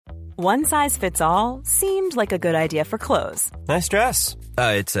One size fits all seemed like a good idea for clothes. Nice dress.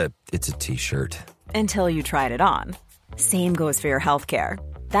 It's a t-shirt. Until you tried it on. Same goes for your healthcare.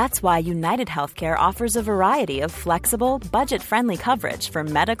 That's why United Healthcare offers a variety of flexible, budget-friendly coverage for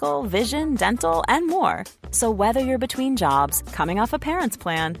medical, vision, dental, and more. So whether you're between jobs, coming off a parent's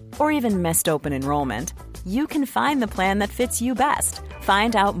plan, or even missed open enrollment, you can find the plan that fits you best.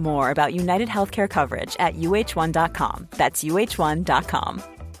 Find out more about United Healthcare coverage at uh1.com. That's uh1.com.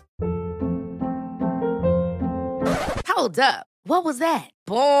 Hold up. What was that?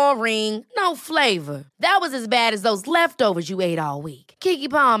 Boring. No flavor. That was as bad as those leftovers you ate all week. Keke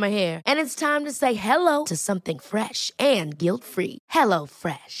Palmer here. And it's time to say hello to something fresh and guilt-free. Hello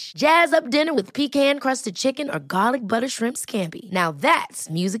Fresh. Jazz up dinner with pecan-crusted chicken or garlic butter shrimp scampi. Now that's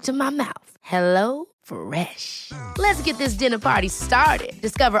music to my mouth. Hello Fresh. Let's get this dinner party started.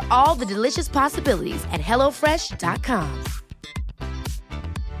 Discover all the delicious possibilities at hellofresh.com.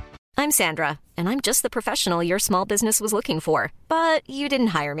 I'm Sandra, and I'm just the professional your small business was looking for. But you didn't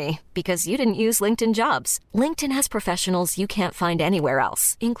hire me because you didn't use LinkedIn Jobs. LinkedIn has professionals you can't find anywhere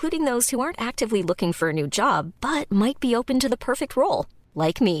else, including those who aren't actively looking for a new job, but might be open to the perfect role,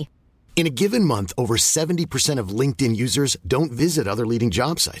 like me. In a given month, over 70% of LinkedIn users don't visit other leading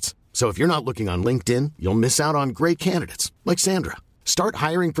job sites. So if you're not looking on LinkedIn, you'll miss out on great candidates like Sandra. Start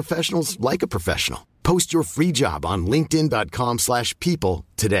hiring professionals like a professional. Post your free job on linkedin.com/people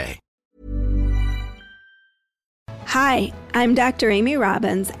today. Hi, I'm Dr. Amy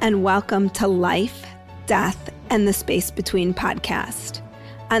Robbins, and welcome to Life, Death, and the Space Between podcast.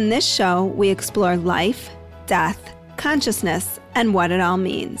 On this show, we explore life, death, consciousness, and what it all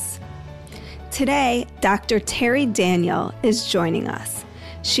means. Today, Dr. Terri Daniel is joining us.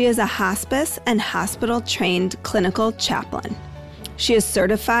 She is a hospice and hospital-trained clinical chaplain. She is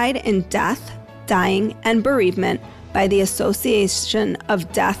certified in death, dying, and bereavement by the Association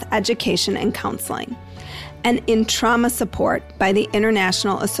of Death Education and Counseling, and in trauma support by the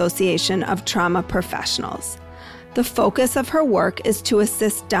International Association of Trauma Professionals. The focus of her work is to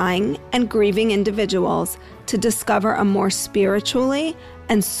assist dying and grieving individuals to discover a more spiritually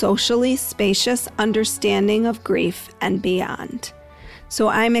and socially spacious understanding of grief and beyond. So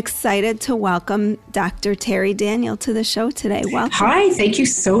I'm excited to welcome Dr. Terri Daniel to the show today. Welcome. Hi, thank you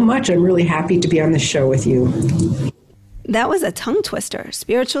so much. I'm really happy to be on the show with you. That was a tongue twister,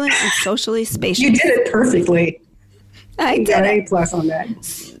 spiritually and socially spacious. You did it perfectly. I did got it. A+ on that.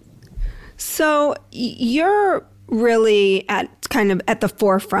 So you're really at the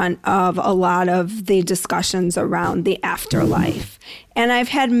forefront of a lot of the discussions around the afterlife. And I've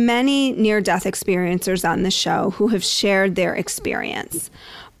had many near-death experiencers on the show who have shared their experience.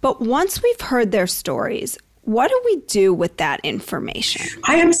 But once we've heard their stories, what do we do with that information?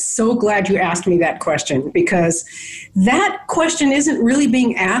 I am so glad you asked me that question, because that question isn't really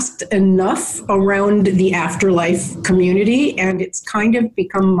being asked enough around the afterlife community, and it's kind of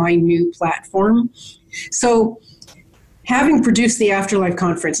become my new platform. So having produced the Afterlife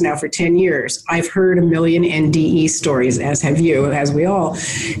Conference now for 10 years, I've heard a million NDE stories, as have you, as we all.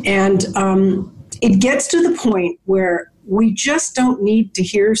 And it gets to the point where we just don't need to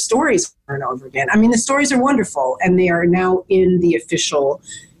hear stories over and over again. I mean, the stories are wonderful, and they are now in the official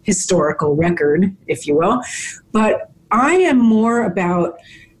historical record, if you will. But I am more about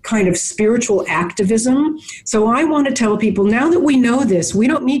kind of spiritual activism. So I want to tell people, now that we know this, we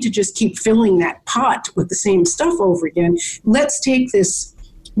don't need to just keep filling that pot with the same stuff over again. Let's take this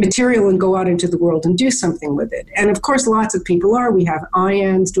material and go out into the world and do something with it. And of course, lots of people are. We have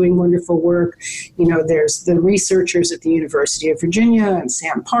IANs doing wonderful work. You know, there's the researchers at the University of Virginia and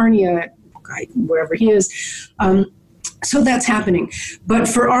Sam Parnia, wherever he is. So that's happening. But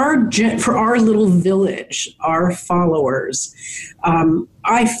for our little village, our followers,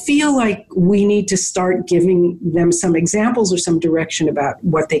 I feel like we need to start giving them some examples or some direction about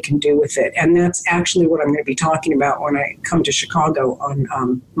what they can do with it. And that's actually what I'm going to be talking about when I come to Chicago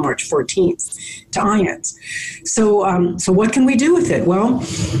on March 14th to IANS. So what can we do with it? Well,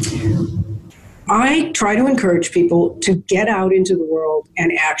 I try to encourage people to get out into the world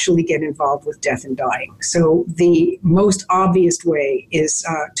and actually get involved with death and dying. So the most obvious way is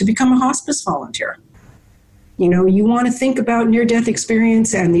to become a hospice volunteer. You know, you want to think about near-death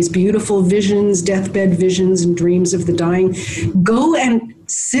experience and these beautiful visions, deathbed visions and dreams of the dying. Go and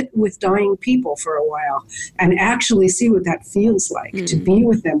sit with dying people for a while and actually see what that feels like, to be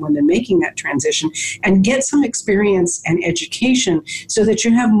with them when they're making that transition, and get some experience and education so that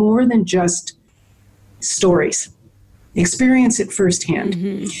you have more than just stories. Experience it firsthand.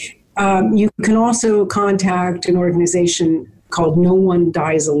 You can also contact an organization called No One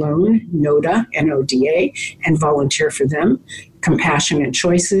Dies Alone, NODA, N-O-D-A, and volunteer for them. Compassionate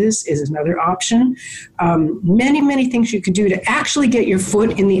Choices is another option. Many, many things you could do to actually get your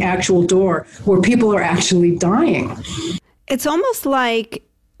foot in the actual door where people are actually dying. It's almost like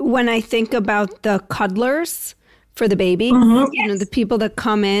when I think about the cuddlers for the babies, Yes. the people that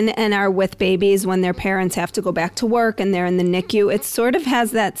come in and are with babies when their parents have to go back to work and they're in the NICU. It sort of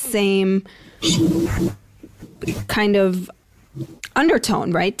has that same kind of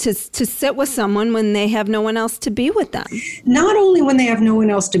undertone, right? To sit with someone when they have no one else to be with them. Not only when they have no one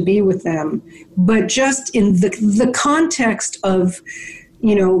else to be with them, but just in the context of,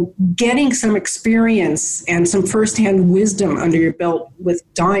 getting some experience and some firsthand wisdom under your belt with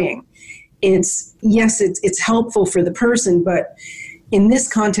dying. It's helpful for the person, but in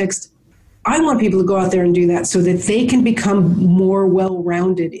this context, I want people to go out there and do that so that they can become more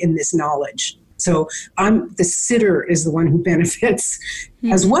well-rounded in this knowledge. So the sitter is the one who benefits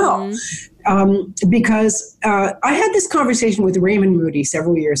as well. Because I had this conversation with Raymond Moody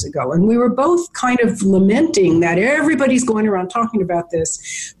several years ago, and we were both kind of lamenting that everybody's going around talking about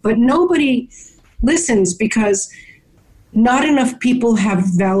this, but nobody listens because not enough people have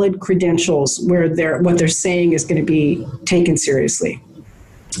valid credentials where what they're saying is going to be taken seriously.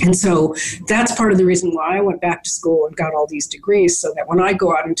 And so that's part of the reason why I went back to school and got all these degrees, so that when I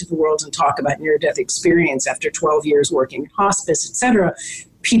go out into the world and talk about near-death experience after 12 years working in hospice, et cetera,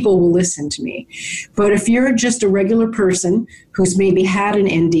 people will listen to me. But if you're just a regular person who's maybe had an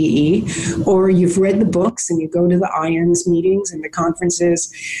NDE, or you've read the books and you go to the IANS meetings and the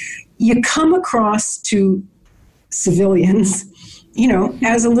conferences, you come across to civilians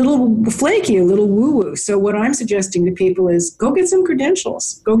as a little flaky, a little woo-woo. So what I'm suggesting to people is go get some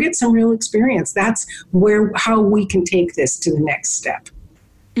credentials, go get some real experience. That's how we can take this to the next step.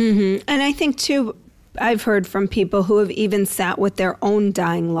 Mm-hmm. And I think, too, I've heard from people who have even sat with their own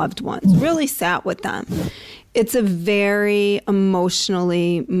dying loved ones, really sat with them. It's a very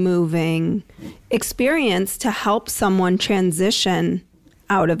emotionally moving experience to help someone transition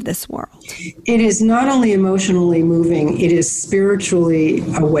out of this world. It is not only emotionally moving, it is spiritually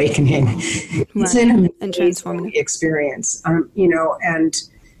awakening. Right. It's an amazing experience, and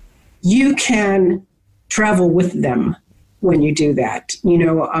you can travel with them when you do that.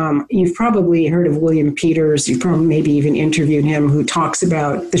 You've probably heard of William Peters, you've probably maybe even interviewed him, who talks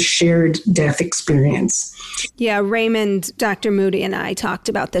about the shared death experience. Yeah, Raymond, Dr. Moody and I talked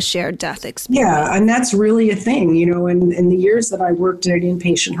about the shared death experience. Yeah, and that's really a thing. In the years that I worked at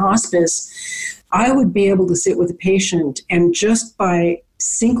inpatient hospice, I would be able to sit with a patient, and just by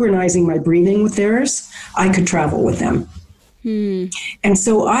synchronizing my breathing with theirs, I could travel with them. And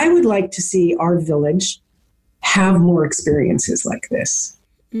so I would like to see our village have more experiences like this.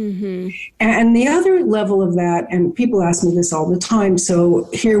 Mm-hmm. And the other level of that, and people ask me this all the time, so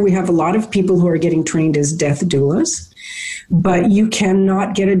here we have a lot of people who are getting trained as death doulas, but you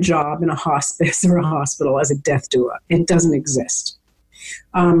cannot get a job in a hospice or a hospital as a death doula. It doesn't exist.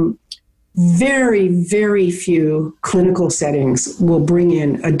 Very, very few clinical settings will bring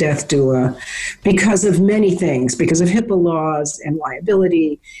in a death doula because of many things, because of HIPAA laws and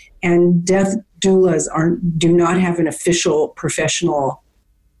liability, and death doulas do not have an official professional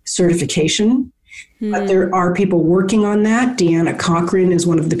certification, but there are people working on that. Deanna Cochran is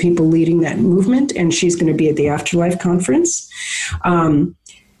one of the people leading that movement, and she's going to be at the Afterlife Conference.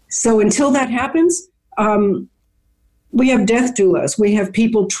 So until that happens, we have death doulas. We have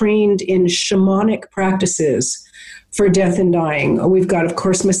people trained in shamanic practices for death and dying. We've got, of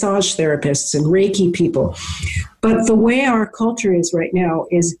course, massage therapists and Reiki people. But the way our culture is right now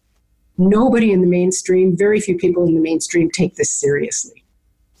is nobody in the mainstream, very few people in the mainstream take this seriously.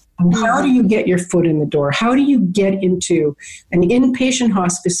 How do you get your foot in the door? How do you get into an inpatient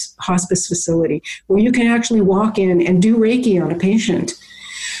hospice facility where you can actually walk in and do Reiki on a patient,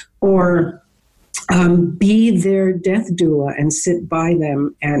 or be their death doula and sit by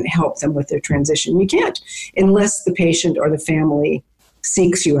them and help them with their transition? You can't unless the patient or the family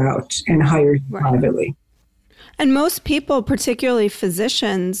seeks you out and hires you privately. And most people, particularly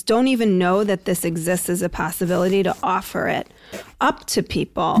physicians, don't even know that this exists as a possibility to offer it up to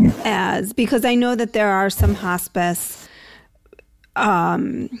people because I know that there are some hospice,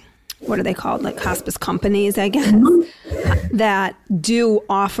 what are they called? Like hospice companies, I guess, that do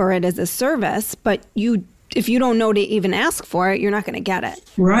offer it as a service, but if you don't know to even ask for it, you're not going to get it.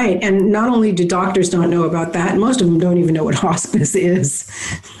 Right. And not only do doctors not know about that, most of them don't even know what hospice is,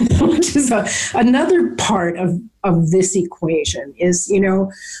 which is another part of this equation is,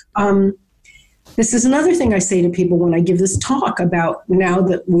 This is another thing I say to people when I give this talk about now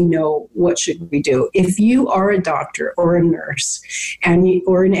that we know what should we do. If you are a doctor or a nurse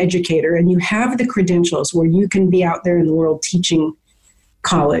or an educator and you have the credentials where you can be out there in the world teaching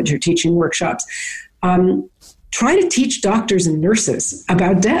college or teaching workshops, try to teach doctors and nurses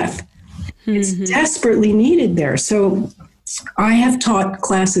about death. It's desperately needed there. So I have taught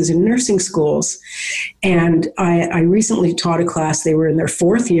classes in nursing schools, and I recently taught a class. They were in their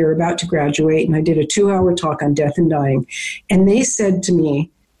 4th year, about to graduate, and I did a 2-hour talk on death and dying. And they said to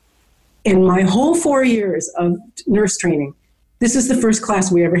me, in my whole 4 years of nurse training, this is the first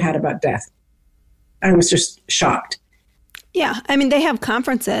class we ever had about death. I was just shocked. Yeah. I mean, they have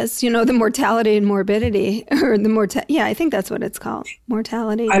conferences, the mortality and morbidity, or I think that's what it's called.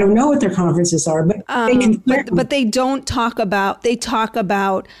 Mortality. I don't know what their conferences are, but but they don't talk about, they talk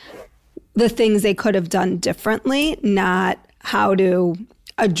about the things they could have done differently, not how to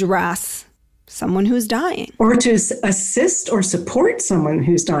address someone who's dying. Or to assist or support someone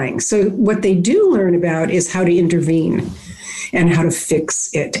who's dying. So what they do learn about is how to intervene and how to fix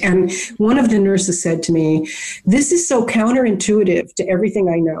it. And one of the nurses said to me, this is so counterintuitive to everything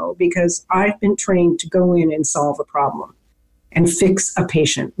I know, because I've been trained to go in and solve a problem and fix a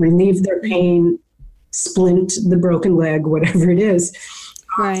patient, relieve their pain, splint the broken leg, whatever it is.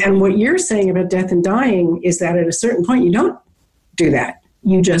 Right. And what you're saying about death and dying is that at a certain point, you don't do that.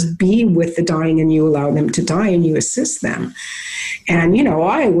 You just be with the dying and you allow them to die and you assist them. And,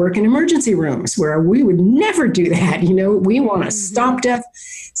 I work in emergency rooms where we would never do that. We want to stop death.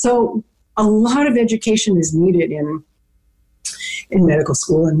 So a lot of education is needed in medical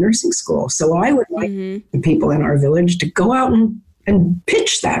school and nursing school. So I would like the people in our village to go out and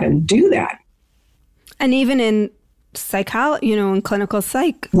pitch that and do that. And even in psychology, in clinical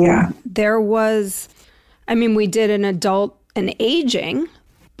psych, there was, we did an adult and aging,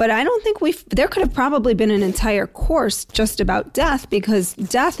 but I don't think there could have probably been an entire course just about death, because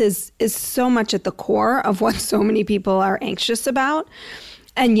death is so much at the core of what so many people are anxious about.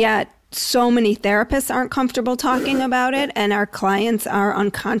 And yet so many therapists aren't comfortable talking about it, and our clients are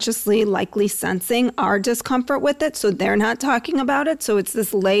unconsciously likely sensing our discomfort with it, so they're not talking about it. So it's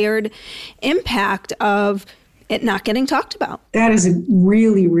this layered impact of it not getting talked about. That is a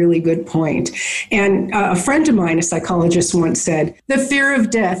really, really good point. And a friend of mine, a psychologist, once said, the fear of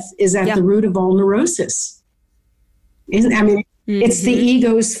death is at the root of all neurosis. It's the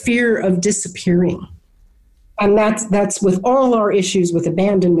ego's fear of disappearing. And that's with all our issues with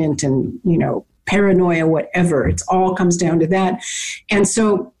abandonment and, paranoia, whatever. It all comes down to that. And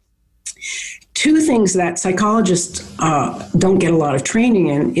so 2 things that psychologists don't get a lot of training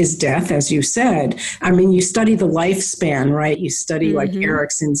in is death, as you said. You study the lifespan, right? You study like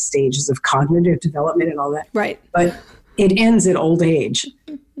Erickson's stages of cognitive development and all that. Right. But it ends at old age,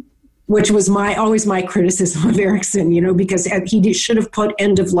 which was always my criticism of Erickson, because he should have put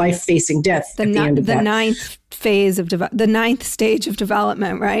end of life facing death at the end of that. The 9th stage of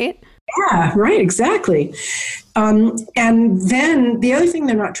development, right? Yeah, right, exactly. And then the other thing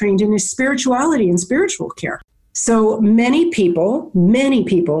they're not trained in is spirituality and spiritual care. So many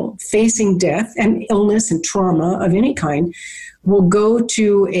people facing death and illness and trauma of any kind will go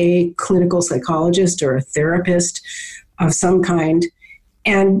to a clinical psychologist or a therapist of some kind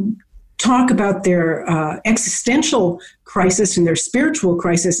and talk about their existential crisis and their spiritual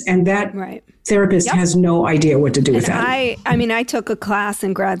crisis, and that therapist has no idea what to do with that. I took a class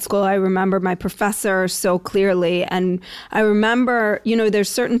in grad school. I remember my professor so clearly, and I remember, there's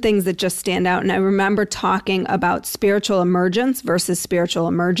certain things that just stand out, and I remember talking about spiritual emergence versus spiritual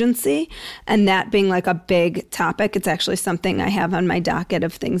emergency, and that being like a big topic. It's actually something I have on my docket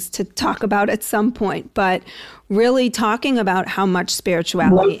of things to talk about at some point, but really talking about how much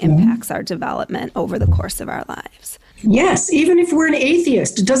spirituality impacts our development over the course of our lives. Yes, even if we're an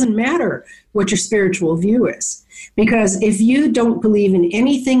atheist, it doesn't matter what your spiritual view is. Because if you don't believe in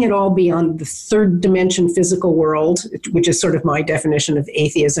anything at all beyond the 3rd dimension physical world, which is sort of my definition of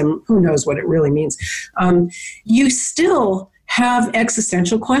atheism, who knows what it really means, you still have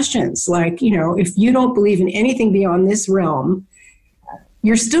existential questions. Like, if you don't believe in anything beyond this realm,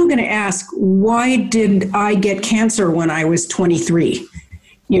 you're still going to ask, why did I get cancer when I was 23?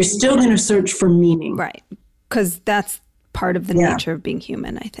 You're still going to search for meaning. Right. Because that's part of the nature of being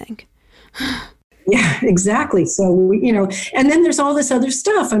human, I think. Yeah, exactly. So, and then there's all this other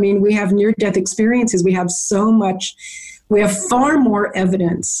stuff. We have near-death experiences. We have far more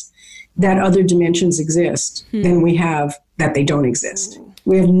evidence that other dimensions exist than we have that they don't exist.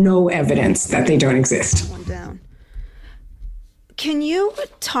 We have no evidence that they don't exist. One down. Can you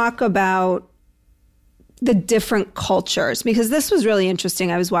talk about the different cultures, because this was really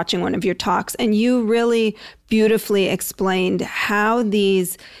interesting. I was watching one of your talks and you really beautifully explained how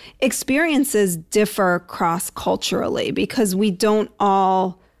these experiences differ cross-culturally, because we don't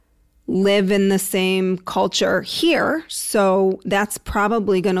all live in the same culture here. So that's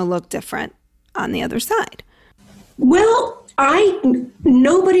probably going to look different on the other side. Well,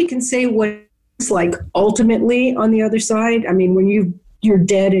 nobody can say what it's like ultimately on the other side. I mean, when you're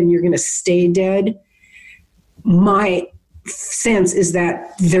dead and you're going to stay dead, my sense is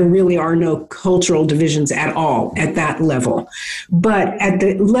that there really are no cultural divisions at all at that level. But at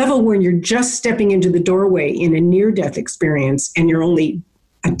the level where you're just stepping into the doorway in a near-death experience and you're only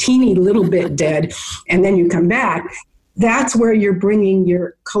a teeny little bit dead and then you come back, that's where you're bringing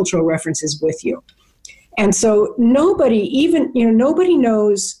your cultural references with you. And so nobody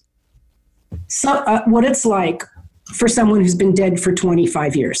knows what it's like for someone who's been dead for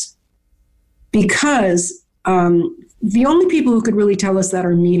 25 years. Because the only people who could really tell us that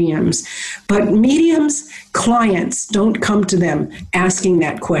are mediums. But mediums' clients don't come to them asking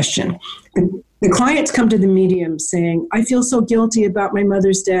that question. The clients come to the medium saying, I feel so guilty about my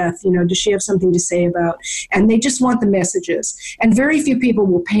mother's death. Does she have something to say about? And they just want the messages. And very few people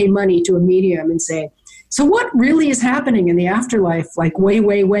will pay money to a medium and say, so what really is happening in the afterlife, like way,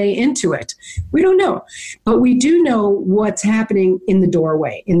 way, way into it? We don't know. But we do know what's happening in the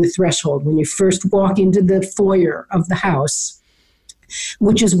doorway, in the threshold, when you first walk into the foyer of the house,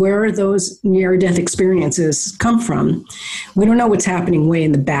 which is where those near-death experiences come from. We don't know what's happening way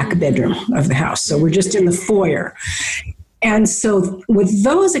in the back bedroom of the house. So we're just in the foyer. And so with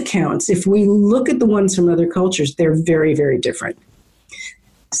those accounts, if we look at the ones from other cultures, they're very, very different.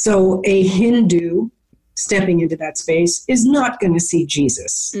 So a Hindu stepping into that space is not going to see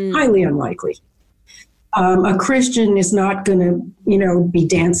Jesus. Highly unlikely. A Christian is not going to, be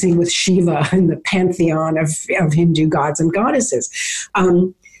dancing with Shiva in the pantheon of Hindu gods and goddesses.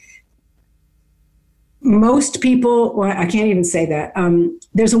 Most people, well, I can't even say that.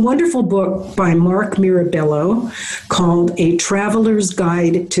 There's a wonderful book by Mark Mirabello called A Traveler's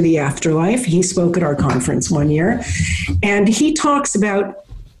Guide to the Afterlife. He spoke at our conference one year. And he talks about,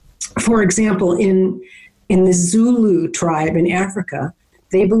 for example, in the Zulu tribe in Africa,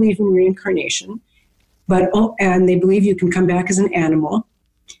 they believe in reincarnation, and they believe you can come back as an animal,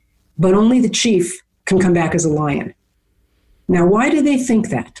 but only the chief can come back as a lion. Now, why do they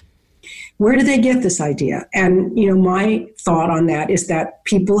think that? Where do they get this idea? And, my thought on that is that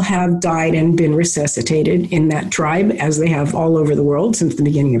people have died and been resuscitated in that tribe, as they have all over the world since the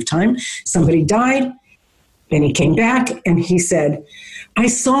beginning of time. Somebody died, then he came back, and he said, I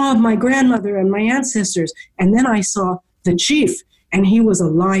saw my grandmother and my ancestors, and then I saw the chief, and he was a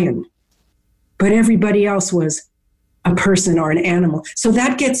lion. But everybody else was a person or an animal. So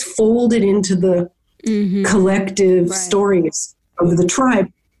that gets folded into the collective stories of the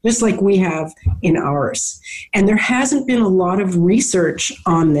tribe, just like we have in ours. And there hasn't been a lot of research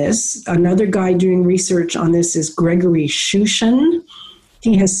on this. Another guy doing research on this is Gregory Shushan.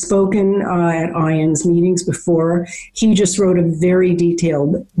 He has spoken at ION's meetings before. He just wrote a very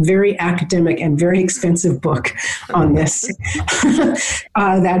detailed, very academic, and very expensive book on this.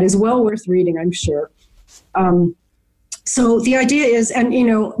 That is well worth reading, I'm sure. So the idea is, and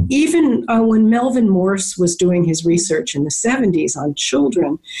even when Melvin Morse was doing his research in the 70s on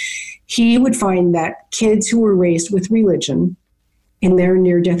children, he would find that kids who were raised with religion in their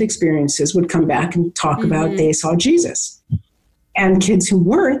near-death experiences would come back and talk about they saw Jesus. And kids who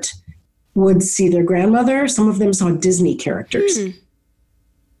weren't would see their grandmother. Some of them saw Disney characters.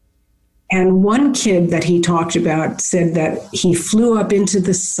 And one kid that he talked about said that he flew up into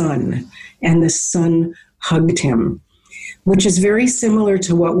the sun and the sun hugged him, which is very similar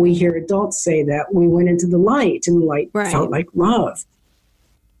to what we hear adults say, that we went into the light and the light felt like love.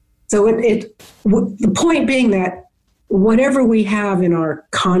 So the point being that whatever we have in our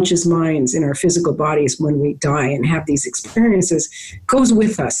conscious minds, in our physical bodies when we die and have these experiences, goes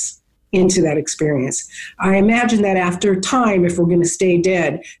with us into that experience. I imagine that after time, if we're going to stay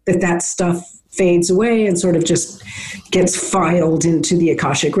dead, that stuff fades away and sort of just gets filed into the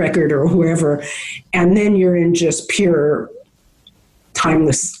Akashic record or wherever, and then you're in just pure,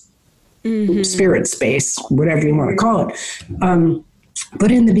 timeless spirit space, whatever you want to call it.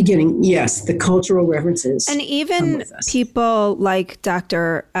 But in the beginning, yes, the cultural references. And even people like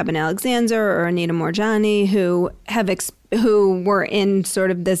Dr. Eben Alexander or Anita Moorjani who were in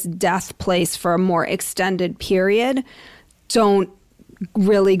sort of this death place for a more extended period don't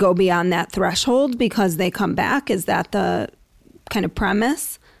really go beyond that threshold because they come back. Is that the kind of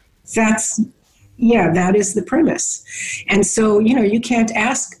premise? That's Yeah, that is the premise. And so, you can't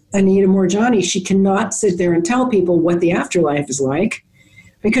ask Anita Moorjani. She cannot sit there and tell people what the afterlife is like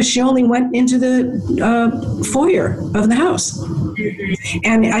because she only went into the foyer of the house.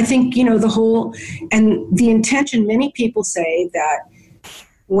 And I think, the intention, many people say that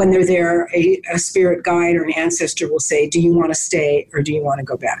when they're there, a spirit guide or an ancestor will say, do you want to stay or do you want to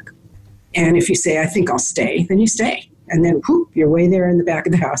go back? And if you say, I think I'll stay, then you stay. And then, whoop, you're way there in the back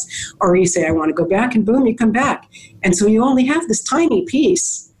of the house. Or you say, I want to go back, and boom, you come back. And so you only have this tiny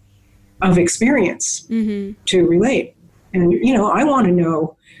piece of experience to relate. And, I want to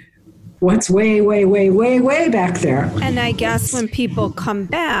know what's way, way, way, way, way back there. And I guess when people come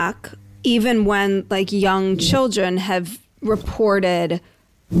back, even when young children have reported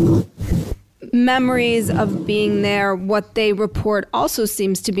memories of being there, what they report also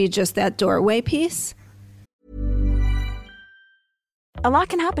seems to be just that doorway piece. A lot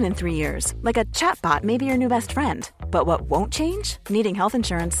can happen in 3 years, like a chatbot may be your new best friend. But what won't change? Needing health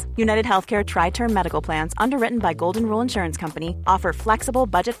insurance. United Healthcare Tri-Term Medical Plans, underwritten by Golden Rule Insurance Company, offer flexible,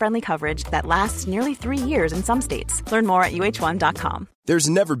 budget-friendly coverage that lasts nearly 3 years in some states. Learn more at uh1.com. There's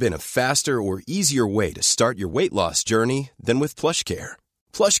never been a faster or easier way to start your weight loss journey than with PlushCare.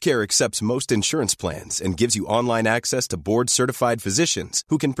 PlushCare accepts most insurance plans and gives you online access to board-certified physicians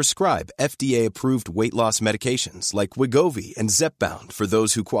who can prescribe FDA-approved weight loss medications like Wegovy and Zepbound for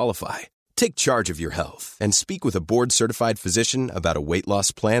those who qualify. Take charge of your health and speak with a board-certified physician about a weight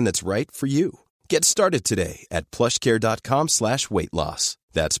loss plan that's right for you. Get started today at plushcare.com/weight-loss.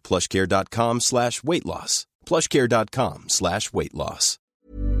 That's plushcare.com/weight-loss. plushcare.com/weight-loss.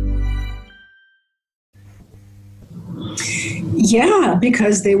 Yeah,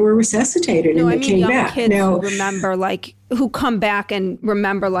 because they were resuscitated and they came back. Kids who remember, who come back and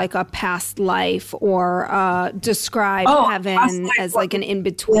remember a past life or describe heaven as an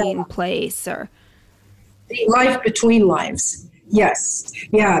in-between place or the life between lives. Yes,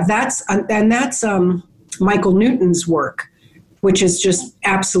 yeah, that's Michael Newton's work, which is just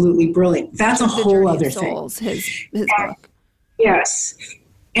absolutely brilliant. That's a whole other thing. His book. Yes.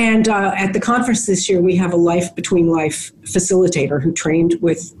 And at the conference this year, we have a life between life facilitator who trained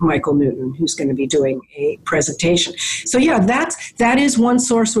with Michael Newton, who's going to be doing a presentation. So yeah, that is one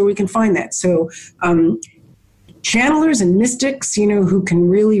source where we can find that. So channelers and mystics, who can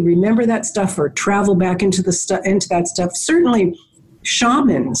really remember that stuff or travel back into that stuff. Certainly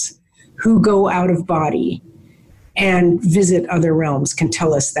shamans who go out of body and visit other realms can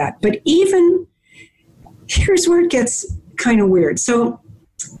tell us that. But even here's where it gets kind of weird. So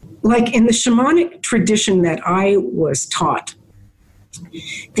in the shamanic tradition that I was taught,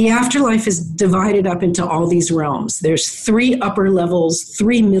 the afterlife is divided up into all these realms. There's 3 upper levels,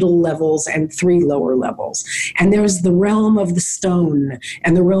 3 middle levels, and 3 lower levels. And there's the realm of the stone,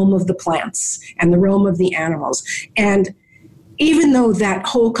 and the realm of the plants, and the realm of the animals. And even though that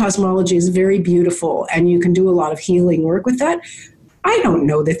whole cosmology is very beautiful, and you can do a lot of healing work with that, I don't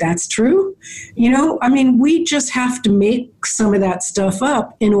know that that's true. We just have to make some of that stuff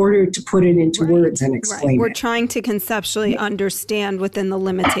up in order to put it into words and explain it. We're trying to conceptually understand within the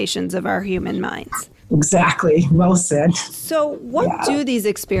limitations of our human minds. Exactly. Well said. So what do these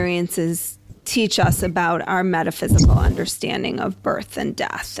experiences teach us about our metaphysical understanding of birth and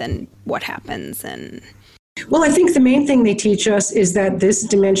death and what happens? Well, I think the main thing they teach us is that this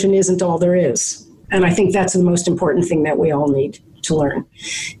dimension isn't all there is. And I think that's the most important thing that we all need to learn.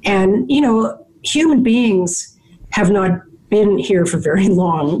 And, human beings have not been here for very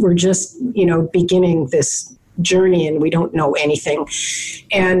long. We're just, beginning this journey and we don't know anything.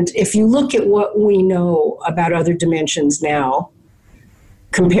 And if you look at what we know about other dimensions now,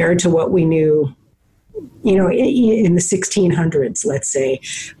 compared to what we knew, in the 1600s, let's say,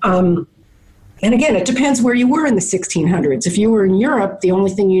 and again, it depends where you were in the 1600s. If you were in Europe, the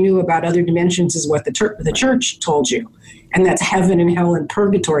only thing you knew about other dimensions is what the church told you. And that's heaven and hell and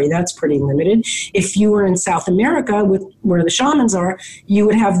purgatory. That's pretty limited. If you were in South America, where the shamans are, you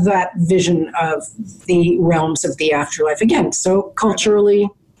would have that vision of the realms of the afterlife. Again, so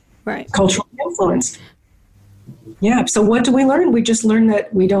cultural influence. Yeah. So what do we learn? We just learn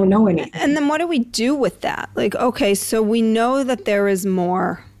that we don't know anything. And then what do we do with that? Okay, so we know that there is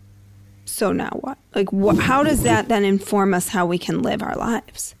more. So now what? How does that then inform us how we can live our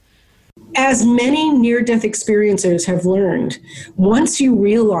lives? As many near-death experiencers have learned, once you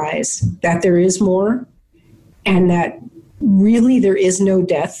realize that there is more and that really there is no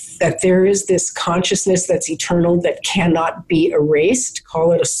death, that there is this consciousness that's eternal that cannot be erased,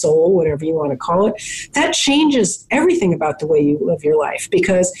 call it a soul, whatever you want to call it, that changes everything about the way you live your life.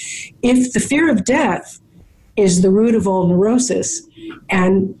 Because if the fear of death is the root of all neurosis.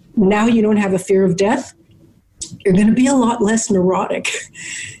 And now you don't have a fear of death, you're going to be a lot less neurotic.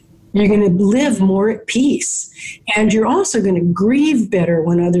 You're going to live more at peace. And you're also going to grieve better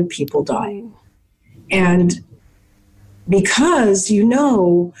when other people die. And because you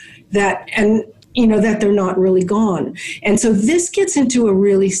know that, and you know that they're not really gone. And so this gets into a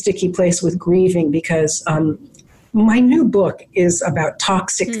really sticky place with grieving, because my new book is about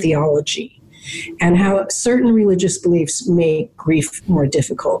toxic theology and how certain religious beliefs make grief more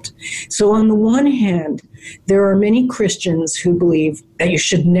difficult. So on the one hand, there are many Christians who believe that you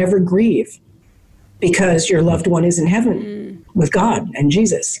should never grieve because your loved one is in heaven with God and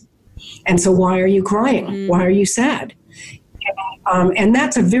Jesus. And so why are you crying? Why are you sad? And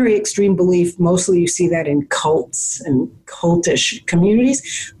that's a very extreme belief. Mostly you see that in cults and cultish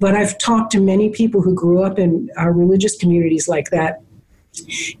communities. But I've talked to many people who grew up in religious communities like that,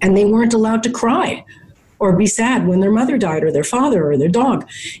 and they weren't allowed to cry or be sad when their mother died or their father or their dog.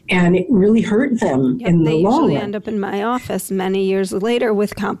 And it really hurt them in the long run. They usually end up in my office many years later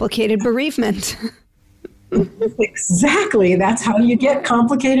with complicated bereavement. Exactly. That's how you get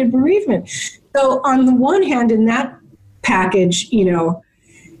complicated bereavement. So on the one hand, in that package, you know,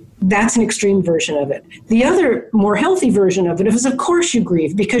 that's an extreme version of it. The other more healthy version of it is, of course, you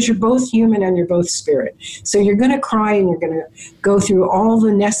grieve because you're both human and you're both spirit. So you're going to cry and you're going to go through all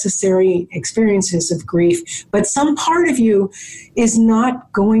the necessary experiences of grief. But some part of you is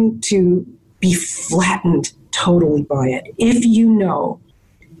not going to be flattened totally by it if you know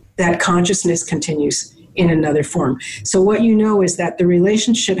that consciousness continues in another form. So what you know is that the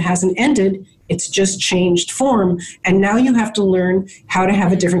relationship hasn't ended. It's just changed form, and now you have to learn how to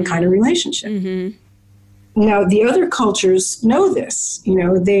have a different kind of relationship. Now, the other cultures know this. You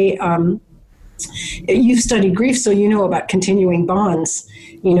know, they, you've studied grief, so you know about continuing bonds,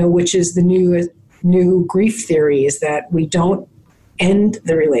 you know, which is the new grief theory, is that we don't end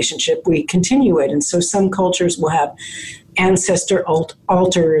the relationship, we continue it. And so some cultures will have ancestor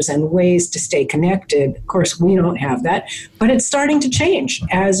altars and ways to stay connected. Of course, we don't have that, but it's starting to change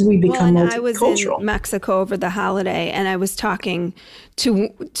as we become multicultural. I was in Mexico over the holiday, and I was talking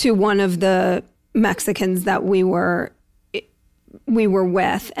to one of the Mexicans that we were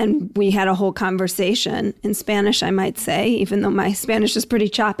with, and we had a whole conversation in Spanish, I might say, even though my Spanish is pretty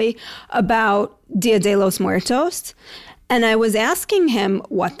choppy, about Dia de los Muertos. And I was asking him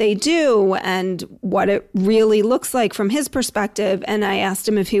what they do and what it really looks like from his perspective. And I asked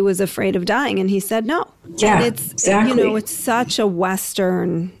him if he was afraid of dying, and he said no. Yeah, and it's, exactly. You know, it's such a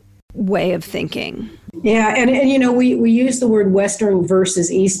Western way of thinking. Yeah, and you know, we use the word Western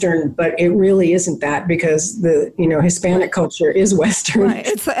versus Eastern, but it really isn't that, because the, you know, Hispanic culture is Western. Right.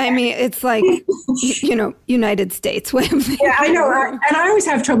 It's like, you know, United States way of thinking. Yeah, I know. And I always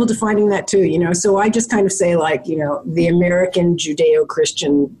have trouble defining that too, you know, so I just kind of say, like, you know, the American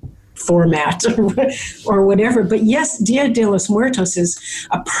Judeo-Christian format or whatever. But yes, Dia de los Muertos is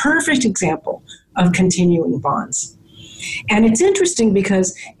a perfect example of continuing bonds. And it's interesting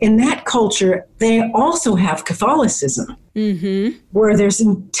because in that culture, they also have Catholicism, where there's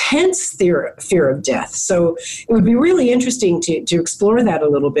intense fear of death. So it would be really interesting to explore that a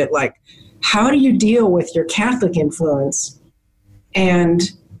little bit. Like, how do you deal with your Catholic influence and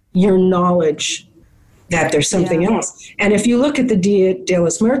your knowledge that there's something else? And if you look at the Dia de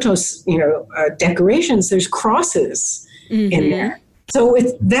los Muertos, you know, decorations, there's crosses in there. So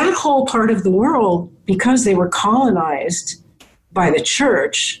with that whole part of the world, because they were colonized by the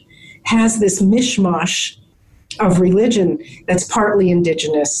church, has this mishmash of religion that's partly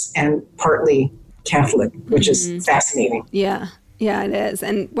indigenous and partly Catholic, which is fascinating. Yeah, it is.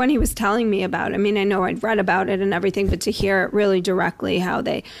 And when he was telling me about it, I mean, I know I'd read about it and everything, but to hear it really directly, how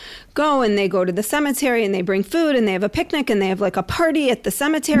they go to the cemetery and they bring food and they have a picnic and they have like a party at the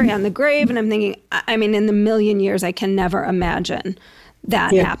cemetery on the grave. And I'm thinking, I mean, in the million years, I can never imagine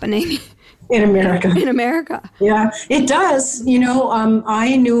that happening. In America. Yeah, it does. You know,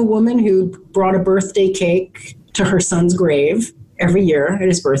 I knew a woman who brought a birthday cake to her son's grave every year at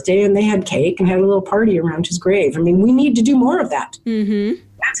his birthday, and they had cake and had a little party around his grave. I mean, we need to do more of that.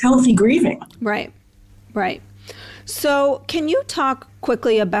 That's healthy grieving. Right. So can you talk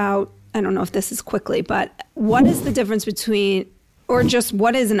quickly about, I don't know if this is quickly, but what is the difference between, or just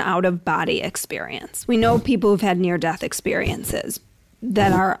what is an out-of-body experience? We know people who've had near-death experiences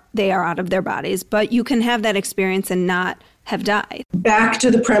that they are out of their bodies, but you can have that experience and not have died. Back to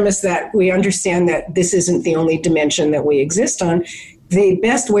the premise that we understand that this isn't the only dimension that we exist on, the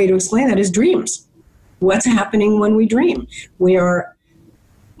best way to explain that is dreams. What's happening when we dream? We are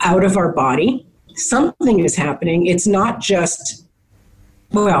out of our body. Something is happening. It's not just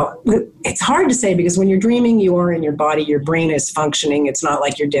Well, it's hard to say because when you're dreaming, you are in your body, your brain is functioning. It's not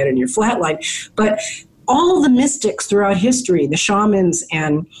like you're dead and you're flatline. But all the mystics throughout history, the shamans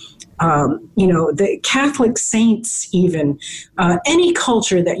and, the Catholic saints even, any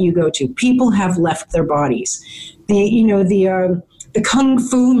culture that you go to, people have left their bodies. The kung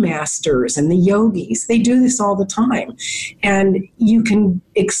fu masters and the yogis, they do this all the time. And you can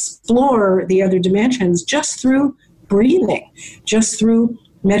explore the other dimensions just through breathing, just through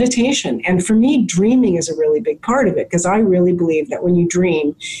meditation. And for me, dreaming is a really big part of it because I really believe that when you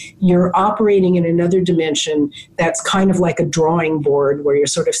dream, you're operating in another dimension that's kind of like a drawing board where you're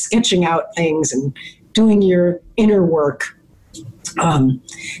sort of sketching out things and doing your inner work.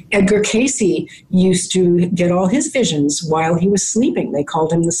 Edgar Cayce used to get all his visions while he was sleeping. They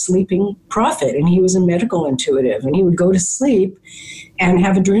called him the sleeping prophet, and he was a medical intuitive. And he would go to sleep and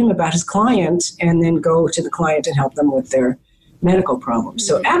have a dream about his client and then go to the client and help them with their medical problems.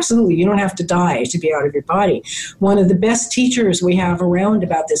 So absolutely, you don't have to die to be out of your body. One of the best teachers we have around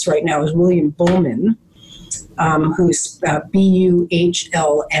about this right now is William Buhlman, who's Buhlman,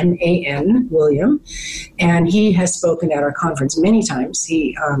 William, and he has spoken at our conference many times.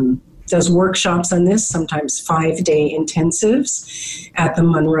 He does workshops on this, sometimes 5-day intensives at the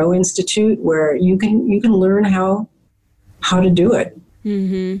Monroe Institute, where you can learn how to do it.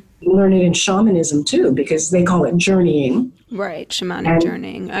 Mm-hmm. You learn it in shamanism too, because they call it journeying. Right, shamanic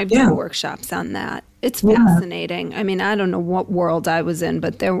journeying. I've done workshops on that. It's fascinating. I mean, I don't know what world I was in,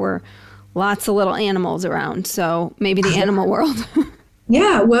 but there were lots of little animals around, so maybe the animal world.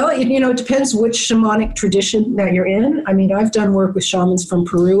 Yeah, well, it depends which shamanic tradition that you're in. I mean, I've done work with shamans from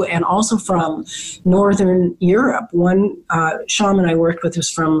Peru and also from Northern Europe. One shaman I worked with was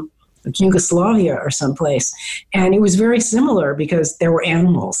from Yugoslavia or someplace, and it was very similar because there were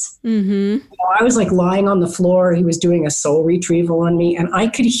animals. Mm-hmm. I was like lying on the floor. He was doing a soul retrieval on me, and I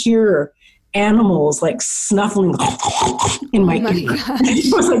could hear animals like snuffling in my ear.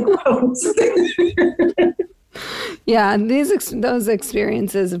 It was like, gross. Yeah, those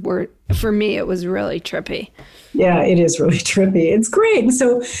experiences were, for me, it was really trippy. Yeah, it is really trippy. It's great. And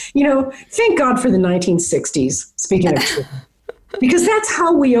so, thank God for the 1960s, speaking of trippy, because that's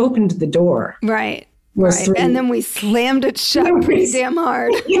how we opened the door. Right. And then we slammed it shut pretty damn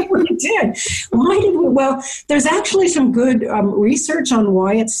hard. Yeah, we did. Why did we? Well, there's actually some good research on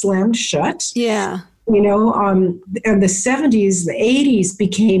why it slammed shut. Yeah. In the 70s, the 80s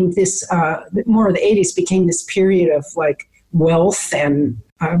became this, more of the 80s became this period of like wealth and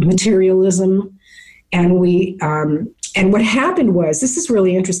materialism. And and what happened was, this is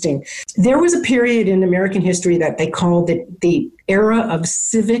really interesting. There was a period in American history that they called the era of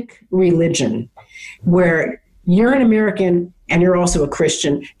civic religion, where you're an American and you're also a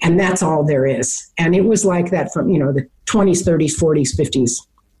Christian, and that's all there is. And it was like that from, the 20s, 30s, 40s, 50s.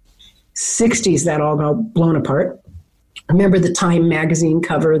 60s, that all got blown apart. Remember the Time magazine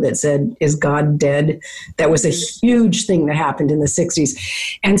cover that said, "Is God dead?" That was a huge thing that happened in the 60s.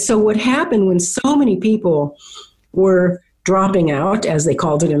 And so what happened when so many people were dropping out, as they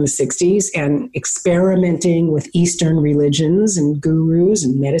called it in the 60s, and experimenting with Eastern religions and gurus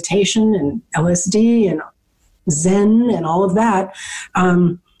and meditation and LSD and Zen and all of that,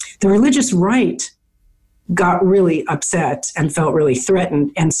 the religious right got really upset and felt really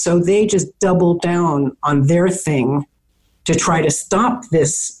threatened. And so they just doubled down on their thing to try to stop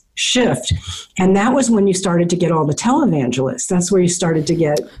this shift. And that was when you started to get all the televangelists. That's where you started to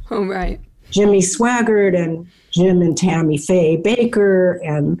get Jimmy Swaggart and Jim and Tammy Faye Baker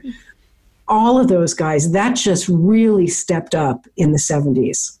and all of those guys. That just really stepped up in the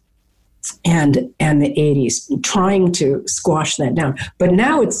 70s. And the 80s, trying to squash that down. But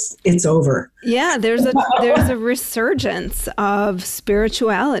now it's over. Yeah, there's a resurgence of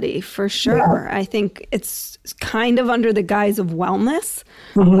spirituality for sure. Yeah. I think it's kind of under the guise of wellness,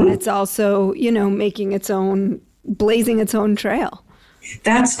 but it's also, blazing its own trail.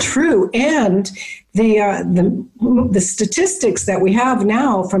 That's true. And the statistics that we have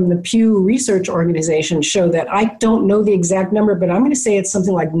now from the Pew Research Organization show that, I don't know the exact number, but I'm going to say it's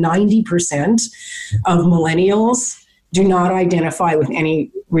something like 90% of millennials do not identify with any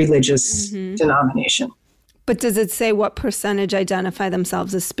religious denomination. But does it say what percentage identify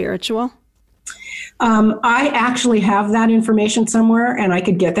themselves as spiritual? I actually have that information somewhere, and I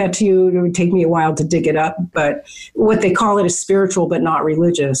could get that to you. It would take me a while to dig it up, but what they call it is spiritual but not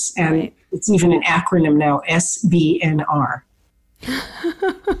religious, and it's even an acronym now, SBNR.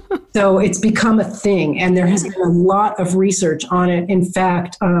 So it's become a thing, and there has been a lot of research on it. In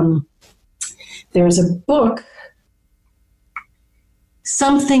fact, there's a book,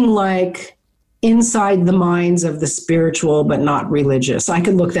 something like Inside the Minds of the Spiritual but Not Religious. I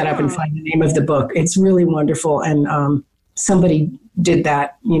could look that up and find the name of the book. It's really wonderful. And somebody did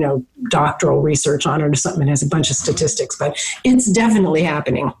that, doctoral research on it or something. It has a bunch of statistics, but it's definitely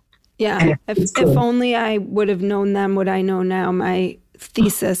happening. Yeah. If only I would have known then what I know now, my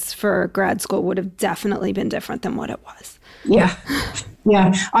thesis for grad school would have definitely been different than what it was. Yeah.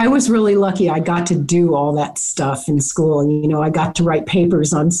 Yeah. I was really lucky. I got to do all that stuff in school. And, I got to write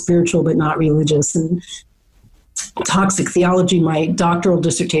papers on spiritual but not religious and toxic theology. My doctoral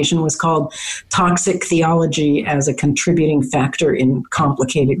dissertation was called Toxic Theology as a Contributing Factor in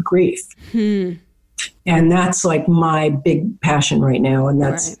Complicated Grief. And that's like my big passion right now. And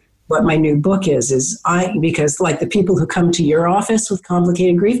that's what my new book is because like the people who come to your office with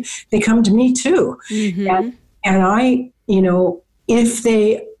complicated grief, they come to me too. And I, if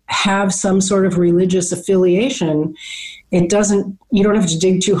they have some sort of religious affiliation, you don't have to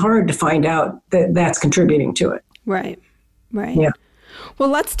dig too hard to find out that that's contributing to it. Right. Yeah. Well,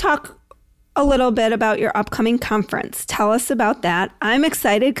 let's talk a little bit about your upcoming conference. Tell us about that. I'm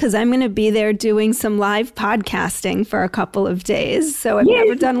excited because I'm going to be there doing some live podcasting for a couple of days. So I've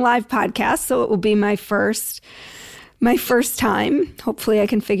never done live podcasts, so it will be my first time. Hopefully I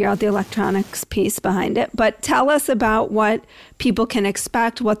can figure out the electronics piece behind it. But tell us about what people can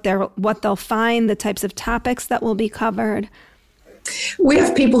expect, what they'll find, the types of topics that will be covered. We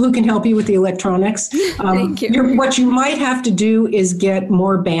have people who can help you with the electronics. Thank you. What you might have to do is get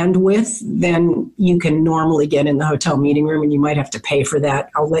more bandwidth than you can normally get in the hotel meeting room, and you might have to pay for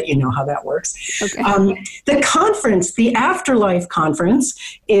that. I'll let you know how that works. Okay. The conference, the Afterlife Conference,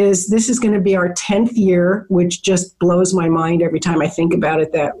 this is going to be our 10th year, which just blows my mind every time I think about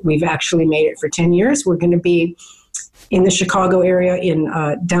it, that we've actually made it for 10 years. We're going to be in the Chicago area in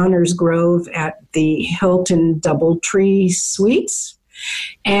Downers Grove at the Hilton Doubletree Suites.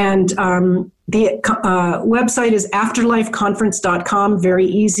 And the website is afterlifeconference.com, very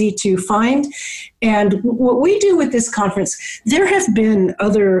easy to find. And what we do with this conference, there have been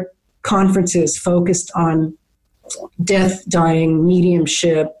other conferences focused on death, dying,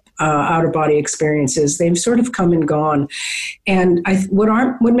 mediumship, out-of-body experiences. They've sort of come and gone. And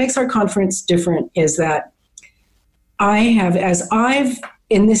what makes our conference different is that I've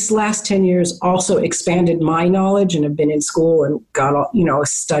in this last 10 years also expanded my knowledge and have been in school and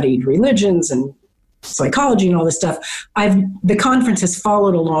studied religions and psychology and all this stuff. The conference has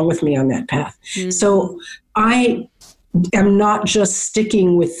followed along with me on that path. So I am not just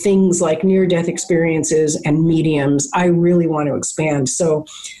sticking with things like near-death experiences and mediums. I really want to expand. So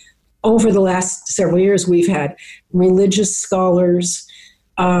over the last several years, we've had religious scholars,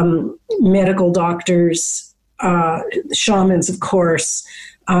 medical doctors, shamans, of course,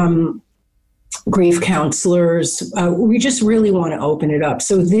 grief counselors. We just really want to open it up.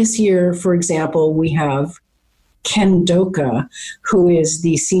 So this year, for example, we have Ken Doka, who is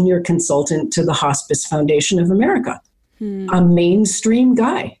the senior consultant to the Hospice Foundation of America, a mainstream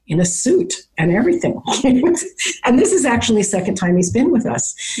guy in a suit and everything. And this is actually the second time he's been with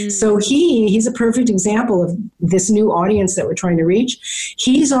us. So he's a perfect example of this new audience that we're trying to reach.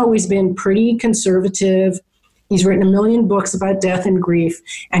 He's always been pretty conservative. He's written 1 million books about death and grief,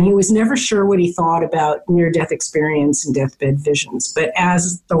 and he was never sure what he thought about near-death experience and deathbed visions. But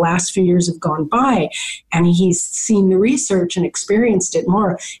as the last few years have gone by, and he's seen the research and experienced it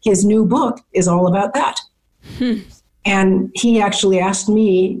more, his new book is all about that. And he actually asked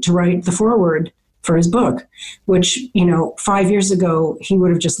me to write the foreword for his book, which, 5 years ago, he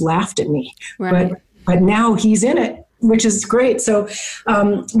would have just laughed at me. Right. But now he's in it, which is great. So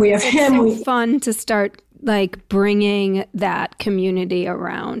we have him. It's so fun to start bringing that community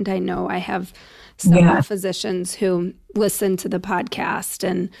around. I know I have several physicians who listen to the podcast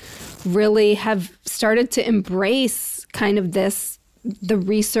and really have started to embrace kind of the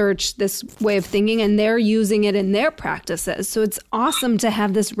research, this way of thinking, and they're using it in their practices. So it's awesome to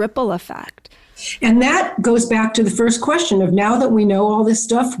have this ripple effect. And that goes back to the first question of, now that we know all this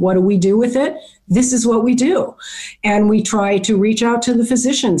stuff, what do we do with it? This is what we do. And we try to reach out to the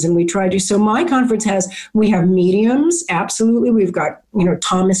physicians, and so my conference we have mediums. Absolutely. We've got,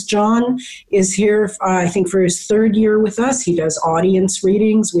 Thomas John is here, I think for his 3rd year with us. He does audience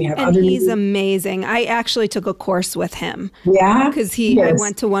readings. We have he's amazing. I actually took a course with him. Yeah. Because I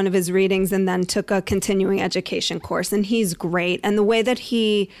went to one of his readings and then took a continuing education course, and he's great. And the way that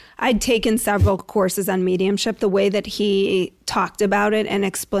I'd taken several courses on mediumship, the way that he talked about it and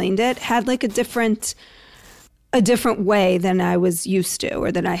explained it had a different way than I was used to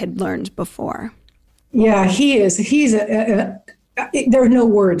or that I had learned before. Yeah, he is. He's there are no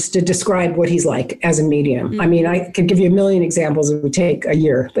words to describe what he's like as a medium. I mean, I could give you a million examples. It would take a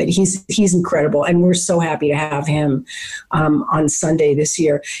year, but he's incredible. And we're so happy to have him on Sunday this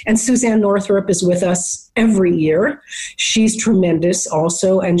year. And Suzanne Northrup is with us every year. She's tremendous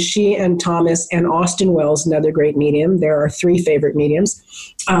also. And she and Thomas and Austin Wells, another great medium. There are 3 favorite mediums.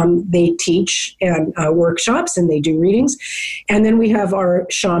 They teach and workshops, and they do readings. And then we have our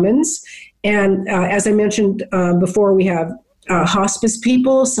shamans. And as I mentioned before, we have hospice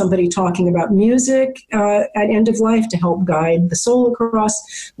people, somebody talking about music at end of life to help guide the soul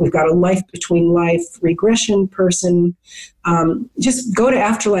across. We've got a life between life regression person. Just go to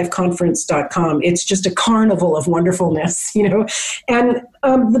afterlifeconference.com. It's just a carnival of wonderfulness, you know. And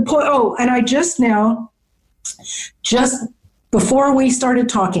and I just before we started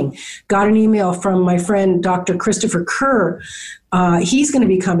talking, got an email from my friend, Dr. Christopher Kerr. He's going to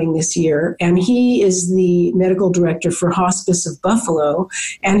be coming this year, and he is the medical director for Hospice of Buffalo,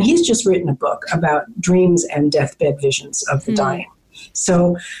 and he's just written a book about dreams and deathbed visions of the dying.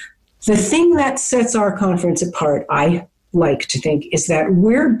 So the thing that sets our conference apart, I like to think, is that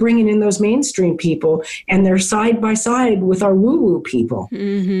we're bringing in those mainstream people, and they're side by side with our woo-woo people.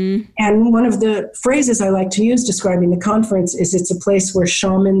 Mm-hmm. And one of the phrases I like to use describing the conference is it's a place where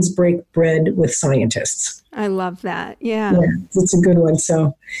shamans break bread with scientists. I love that. Yeah, it's a good one.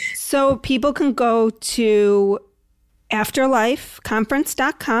 So people can go to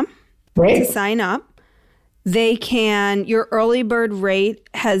afterlifeconference.com to sign up. They can, your early bird rate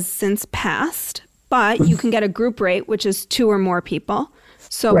has since passed, but you can get a group rate, which is 2 or more people.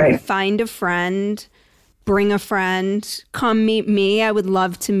 So find a friend, bring a friend, come meet me. I would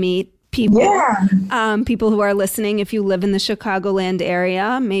love to meet people. People who are listening. If you live in the Chicagoland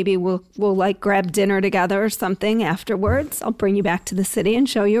area, maybe we'll like grab dinner together or something afterwards. I'll bring you back to the city and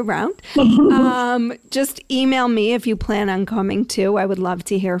show you around. Just email me if you plan on coming too. I would love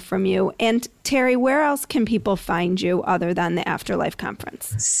to hear from you. And Terri, where else can people find you other than the Afterlife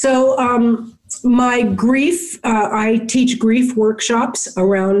Conference? So my grief, I teach grief workshops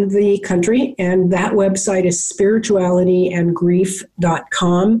around the country, and that website is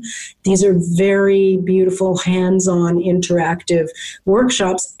spiritualityandgrief.com. These are very beautiful, hands-on, interactive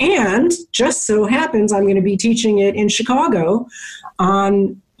workshops. And just so happens I'm going to be teaching it in Chicago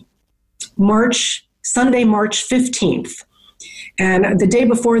on Sunday, March 15th. And the day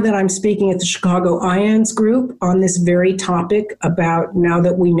before that, I'm speaking at the Chicago Ions group on this very topic about now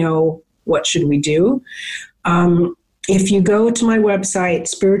that we know what should we do. If you go to my website,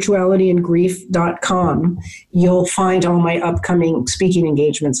 spiritualityandgrief.com, you'll find all my upcoming speaking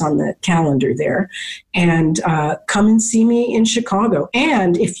engagements on the calendar there. And come and see me in Chicago.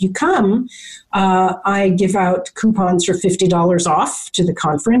 And if you come, I give out coupons for $50 off to the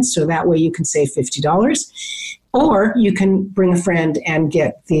conference, so that way you can save $50. Or you can bring a friend and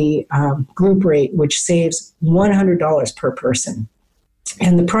get the group rate, which saves $100 per person.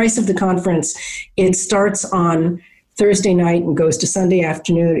 And the price of the conference, it starts on Thursday night and goes to Sunday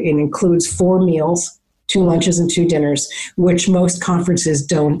afternoon. It includes 4 meals, 2 lunches and 2 dinners, which most conferences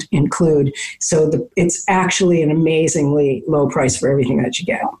don't include. So it's actually an amazingly low price for everything that you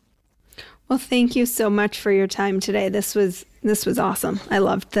get. Well, thank you so much for your time today. This was awesome. I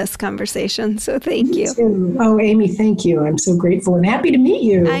loved this conversation, so thank you. Oh, Amy, thank you. I'm so grateful and happy to meet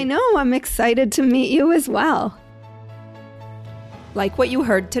you. I know. I'm excited to meet you as well. Like what you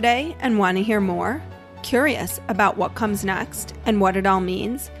heard today and want to hear more? Curious about what comes next and what it all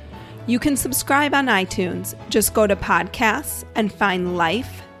means? You can subscribe on iTunes. Just go to podcasts and find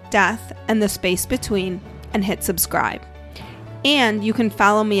Life, Death, and the Space Between and hit subscribe. And you can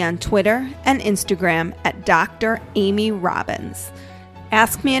follow me on Twitter and Instagram at Dr. Amy Robbins.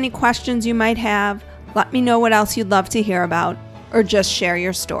 Ask me any questions you might have, let me know what else you'd love to hear about, or just share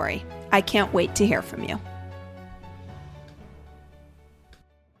your story. I can't wait to hear from you.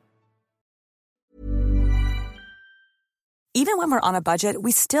 Even when we're on a budget,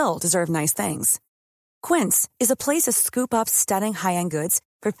 we still deserve nice things. Quince is a place to scoop up stunning high-end goods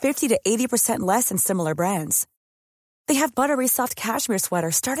for 50 to 80% less than similar brands. They have buttery soft cashmere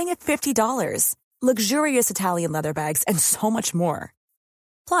sweaters starting at $50, luxurious Italian leather bags, and so much more.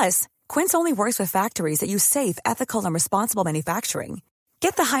 Plus, Quince only works with factories that use safe, ethical, and responsible manufacturing.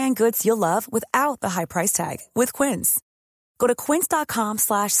 Get the high-end goods you'll love without the high price tag with Quince. Go to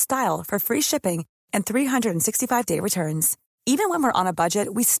quince.com/style for free shipping and 365-day returns. Even when we're on a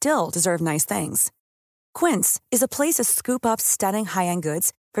budget, we still deserve nice things. Quince is a place to scoop up stunning high-end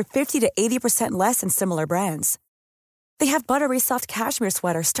goods for 50 to 80% less than similar brands. They have buttery soft cashmere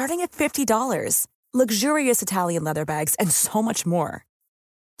sweaters starting at $50, luxurious Italian leather bags, and so much more.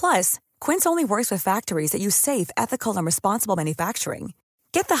 Plus, Quince only works with factories that use safe, ethical, and responsible manufacturing.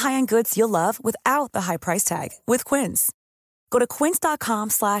 Get the high-end goods you'll love without the high price tag with Quince. Go to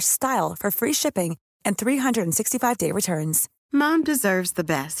quince.com/style for free shipping and 365-day returns. Mom deserves the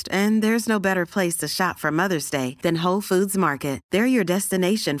best, and there's no better place to shop for Mother's Day than Whole Foods Market. They're your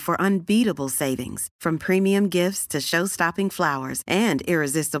destination for unbeatable savings, from premium gifts to show-stopping flowers and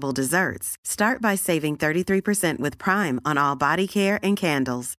irresistible desserts. Start by saving 33% with Prime on all body care and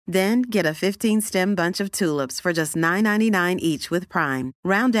candles. Then get a 15-stem bunch of tulips for just $9.99 each with Prime.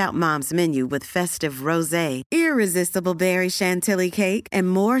 Round out Mom's menu with festive rosé, irresistible berry chantilly cake, and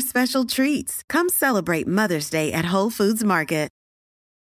more special treats. Come celebrate Mother's Day at Whole Foods Market.